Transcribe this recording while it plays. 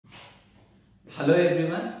Hello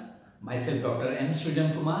everyone, myself Dr.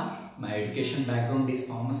 M.SRUJAN. My education background is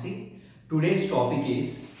pharmacy. Today's topic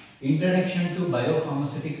is Introduction to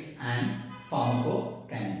Biopharmaceutics and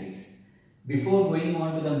Pharmacokinetics. Before going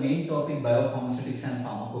on to the main topic Biopharmaceutics and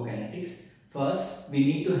Pharmacokinetics, first we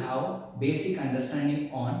need to have basic understanding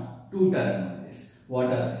on two terminologies. What are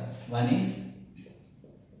they? One is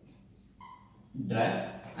drug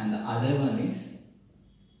and the other one is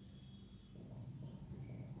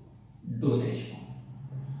dosage form.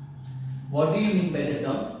 What do you mean by the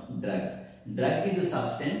term drug? Drug is a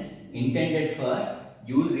substance intended for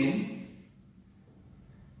use in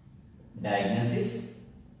diagnosis,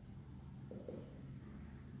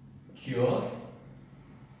 cure,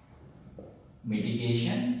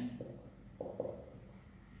 mitigation,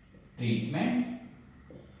 treatment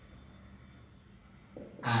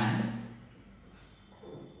and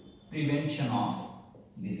prevention of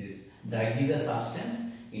disease. Drug is a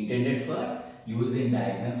substance intended for use in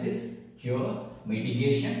diagnosis, cure,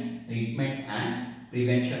 mitigation, treatment and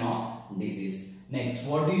prevention of disease. Next,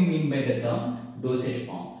 what do you mean by the term dosage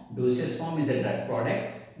form? Dosage form is a drug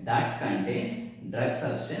product that contains drug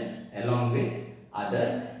substance along with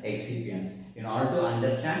other excipients. In order to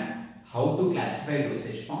understand how to classify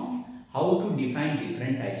dosage form, how to define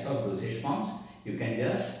different types of dosage forms, you can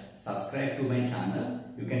just subscribe to my channel.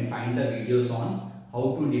 You can find the videos on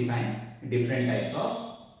how to define different types of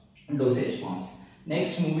dosage forms.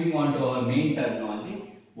 Next, moving on to our main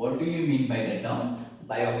terminology, what do you mean by the term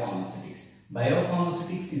biopharmaceutics?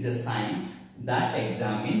 Biopharmaceutics is a science that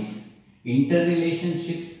examines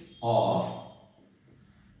interrelationships of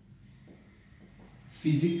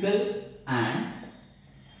physical and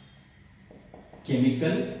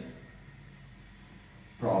chemical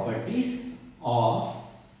properties of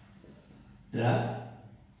drug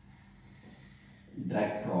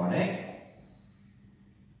product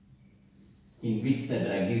in which the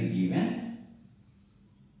drug is given,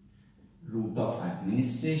 route of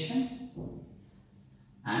administration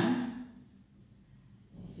and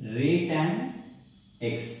rate and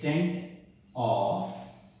extent of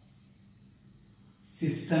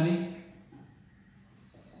systemic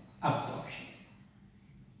absorption.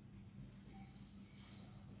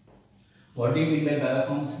 What do you mean by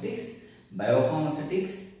biopharmaceutics?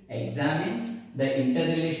 Biopharmaceutics examines the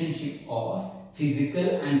interrelationship of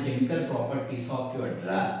physical and chemical properties of your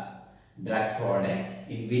drug product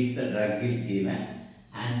in which the drug is given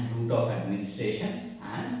and route of administration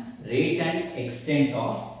and rate and extent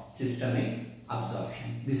of systemic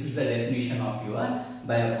absorption. This is the definition of your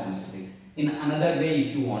biopharmaceutics. In another way,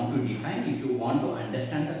 if you want to define, if you want to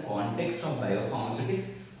understand the context of biopharmaceutics,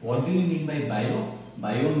 what do you mean by bio?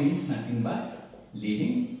 Bio means nothing but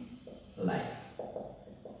living life.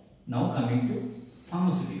 Now coming to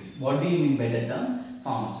pharmaceutics. What do you mean by the term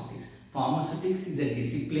pharmaceutics? Pharmaceutics is a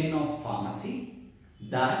discipline of pharmacy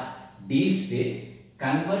that deals with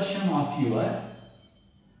conversion of your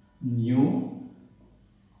new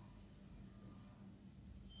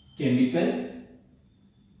chemical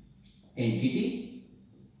entity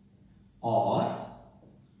or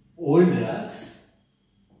old drugs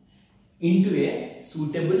into a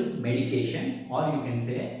suitable medication, or you can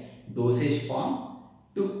say dosage form,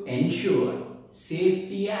 to ensure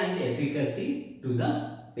safety and efficacy to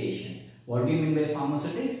the patient. What do you mean by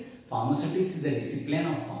pharmaceutics? Pharmaceutics is a discipline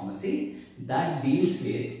of pharmacy that deals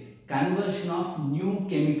with conversion of new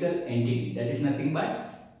chemical entity, that is nothing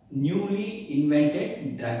but newly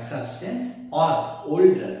invented drug substance or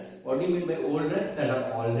old drugs. What do you mean by old drugs? That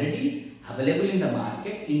are already available in the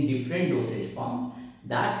market in different dosage form.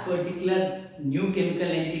 That particular new chemical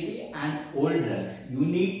entity and old drugs, you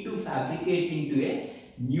need to fabricate into a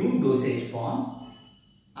new dosage form.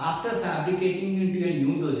 After fabricating into a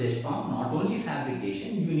new dosage form, not only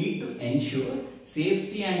fabrication, you need to ensure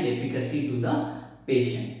safety and efficacy to the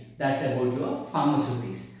patient. That's about your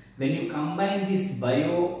pharmaceutics. When you combine this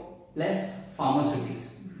bio plus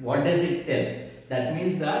pharmaceutics, what does it tell? That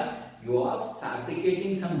means that you are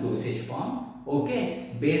fabricating some dosage form,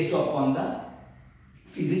 okay, based upon the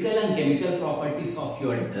physical and chemical properties of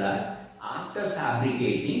your drug. After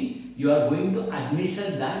fabricating, you are going to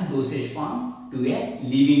administer that dosage form to a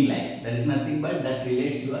living life. That is nothing but that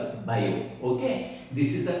relates your bio. Okay,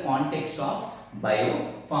 this is the context of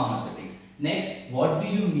biopharmaceutics. Next, what do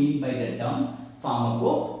you mean by the term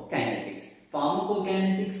pharmacokinetics?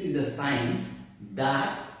 Pharmacokinetics is a science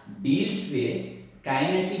that deals with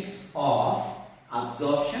kinetics of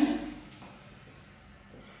absorption,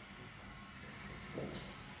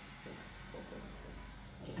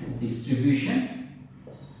 distribution,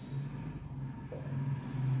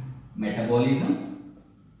 metabolism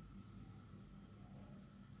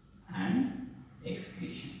and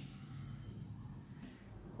excretion.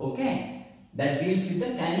 Okay, that deals with the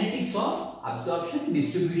kinetics of absorption,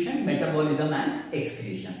 distribution, metabolism and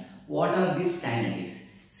excretion. What are these kinetics?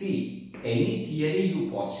 See, any theory you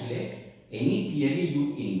postulate, any theory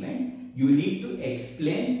you invent, you need to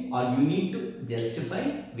explain or you need to justify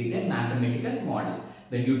with a mathematical model.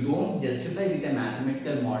 When you don't justify with a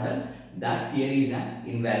mathematical model, that theory is an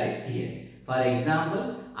invalid theory. For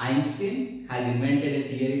example, Einstein has invented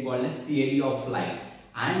a theory called as theory of light,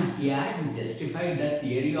 and he had justified the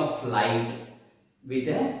theory of light with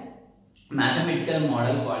a mathematical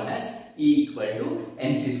model called as E equal to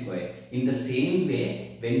mc square. In the same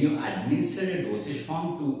way, when you administer a dosage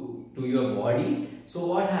form to your body, so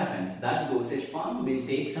what happens? That dosage form will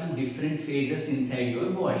take some different phases inside your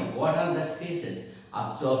body. What are that phases?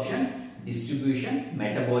 Absorption, distribution,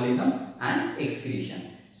 metabolism and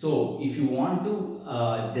excretion. So if you want to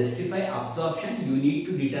justify absorption, you need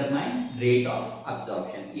to determine rate of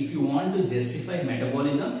absorption. If you want to justify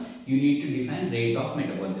metabolism, you need to define rate of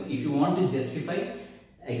metabolism. If you want to justify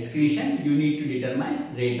excretion, you need to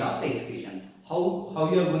determine rate of excretion. How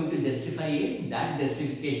you are going to justify it? That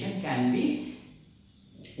justification can be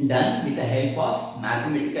done with the help of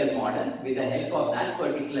mathematical model. With the help of that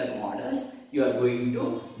particular models, you are going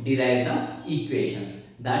to derive the equations.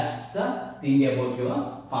 That's the thing about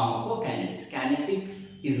your pharmacokinetics.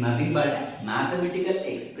 Kinetics is nothing but a mathematical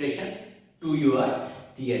expression to your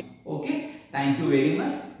theory. Okay, thank you very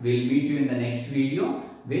much. We'll meet you in the next video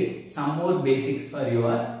with some more basics for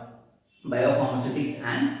your biopharmaceutics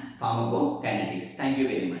and pharmacokinetics. Thank you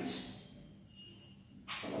very much.